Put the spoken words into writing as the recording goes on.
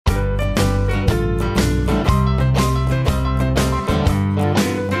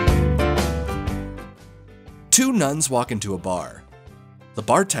Two nuns walk into a bar. The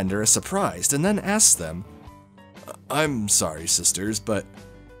bartender is surprised and then asks them, "I'm sorry, sisters, but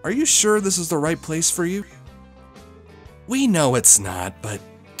are you sure this is the right place for you?" "We know it's not, but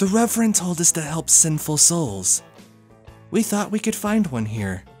the Reverend told us to help sinful souls. We thought we could find one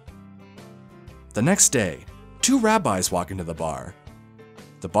here." The next day, two rabbis walk into the bar.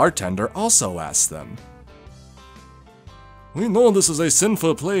 The bartender also asks them, "We know this is a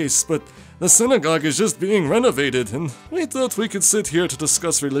sinful place, but the synagogue is just being renovated, and we thought we could sit here to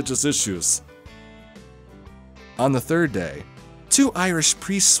discuss religious issues." On the third day, two Irish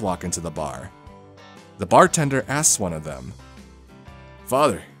priests walk into the bar. The bartender asks one of them,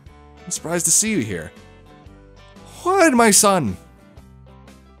 "Father, I'm surprised to see you here." "What, my son?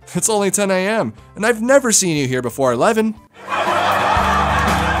 It's only 10 a.m., and I've never seen you here before 11.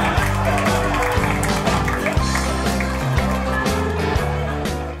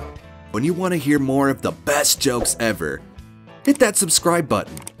 When you want to hear more of the best jokes ever, hit that subscribe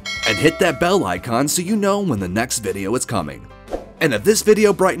button and hit that bell icon so you know when the next video is coming. And if this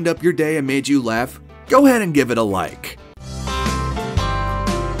video brightened up your day and made you laugh, go ahead and give it a like.